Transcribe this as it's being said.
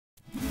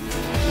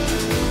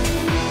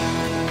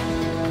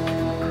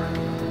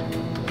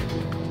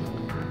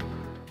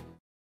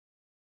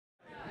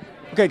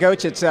Okay,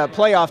 Coach, it's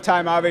playoff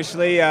time,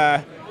 obviously,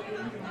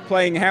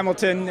 playing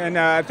Hamilton,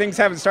 and things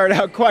haven't started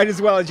out quite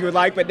as well as you would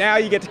like, but now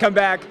you get to come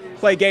back,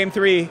 play Game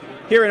 3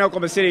 here in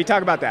Oklahoma City.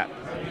 Talk about that.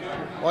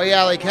 Well,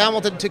 yeah, like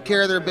Hamilton took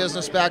care of their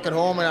business back at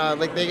home,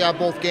 and like they got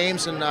both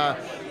games, and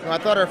I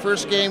thought our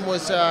first game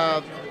was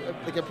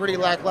like a pretty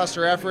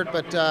lackluster effort,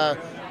 but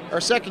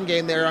our second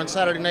game there on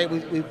Saturday night,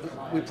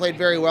 we played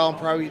very well and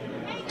probably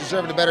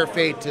deserved a better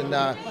fate, and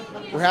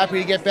we're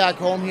happy to get back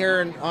home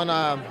here and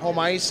on home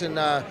ice, and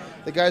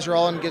the guys are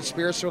all in good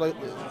spirits,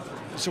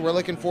 so we're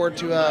looking forward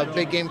to a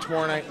big game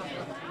tomorrow night.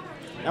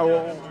 Now,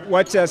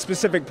 what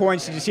specific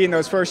points did you see in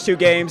those first two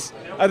games,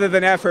 other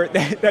than effort,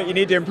 that you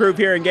need to improve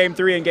here in Game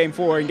 3 and Game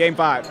 4 and Game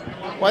 5?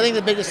 Well, I think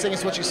the biggest thing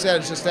is what you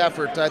said, is just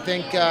effort. I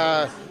think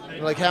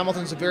like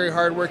Hamilton's a very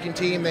hard-working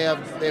team. They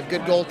have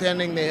good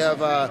goaltending. They have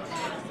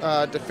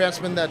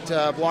defensemen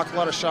that block a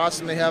lot of shots,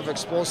 and they have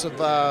explosive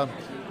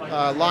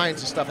lines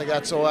and stuff like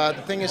that. So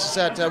the thing is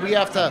that we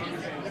have to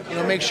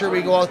make sure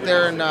we go out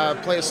there and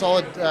play a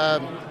solid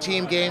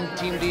team game,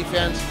 team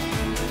defense,